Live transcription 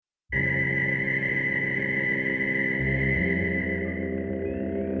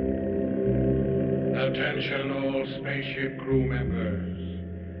spaceship crew members.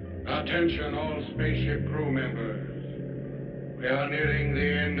 Attention all spaceship crew members. We are nearing the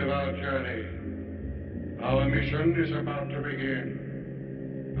end of our journey. Our mission is about to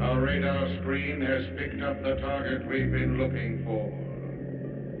begin. Our radar screen has picked up the target we've been looking for.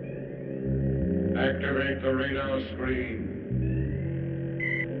 Activate the radar screen.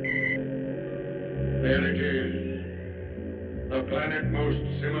 There it is. The planet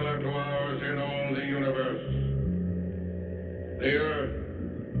most similar to ours in all the universe. The Earth.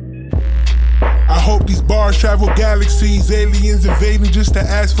 I hope these bars travel galaxies, aliens invading just to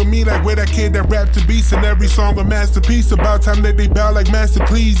ask for me, like where that kid that rapped to beats and every song a masterpiece. About time that they bow like master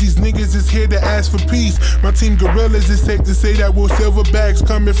please. These niggas is here to ask for peace. My team gorillas, it's safe to say that we're silverbacks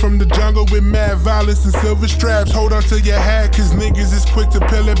coming from the jungle with mad violence and silver straps. Hold on to your hat, cause niggas is quick to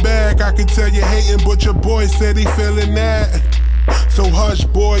peel it back. I can tell you hating, but your boy said he feeling that. So hush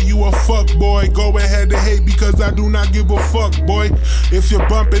boy, you a fuck boy. Go ahead and hate because I do not give a fuck boy. If you're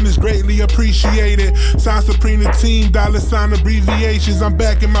bumping, it's greatly appreciated. Sound Supreme the team, $ abbreviations. I'm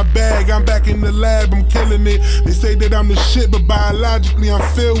back in my bag, I'm back in the lab, I'm killing it. They say that I'm the shit, but biologically I'm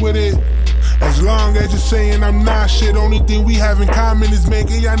filled with it. As long as you're saying I'm not shit, only thing we have in common is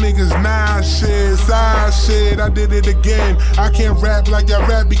making y'all niggas nah shit. Side shit, I did it again. I can't rap like y'all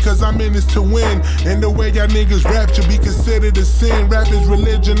rap because I'm in this to win. And the way y'all niggas rap should be considered a sin. Rap is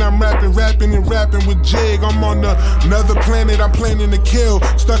religion, I'm rapping with jig. I'm on another planet, I'm planning to kill.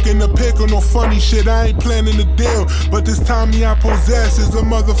 Stuck in the pickle, no funny shit, I ain't planning to deal. But this time me I possess is a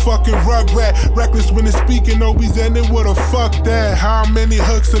motherfucking rugrat. Reckless when it's speaking, always ending with a fuck that. How many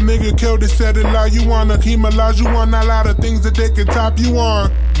hooks a nigga killed to set it out? You wanna chemolize, you want a lot of things that they can top you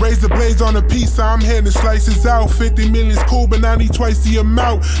on. Raise the blaze on a pizza, I'm here to slice this out. 50 million's cool, but I need twice the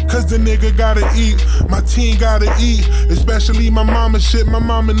amount. Cause the nigga gotta eat, my team gotta eat. Especially my mama shit, my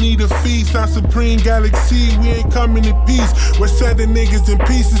mama need a feast. Our Supreme Galaxy, we ain't coming in peace. We're setting niggas in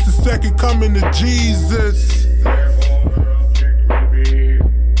pieces, the second coming to Jesus.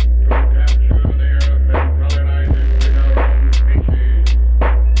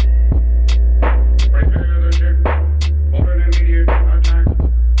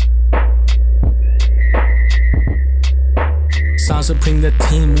 Sound Supreme the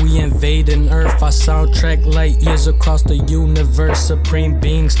team, we invading Earth. Our soundtrack light years across the universe. Supreme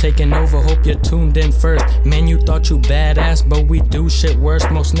beings taking over, hope you're tuned in first. Man, you thought you badass, but we do shit worse.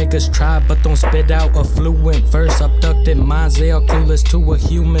 Most niggas try, but don't spit out a fluent verse. Abducted minds, they all clueless to a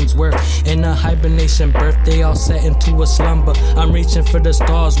human's worth. In a hibernation birth, they all set into a slumber. I'm reaching for the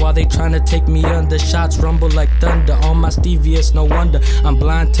stars while they trying to take me under. Shots rumble like thunder, on my Stevious, no wonder. I'm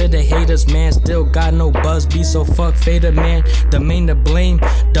blind to the haters, man, still got no buzz. Be so fuck fader, man. The main to blame,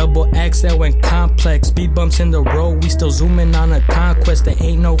 double XL and complex. Speed bumps in the road, we still zooming on a conquest. There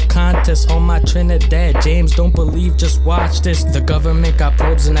ain't no contest on my Trinidad. James, don't believe, just watch this. The government got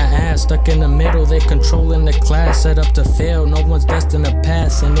probes in the ass, stuck in the middle, they controlling the class. Set up to fail, no one's destined to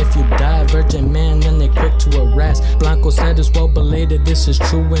pass. And if you die, virgin man, then they quick to harass. Blanco said it's well belated, this is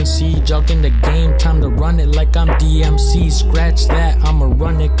true in siege. Jogging the game, time to run it like I'm DMC. Scratch that, I'ma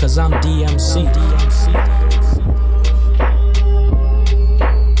run it cause I'm DMC.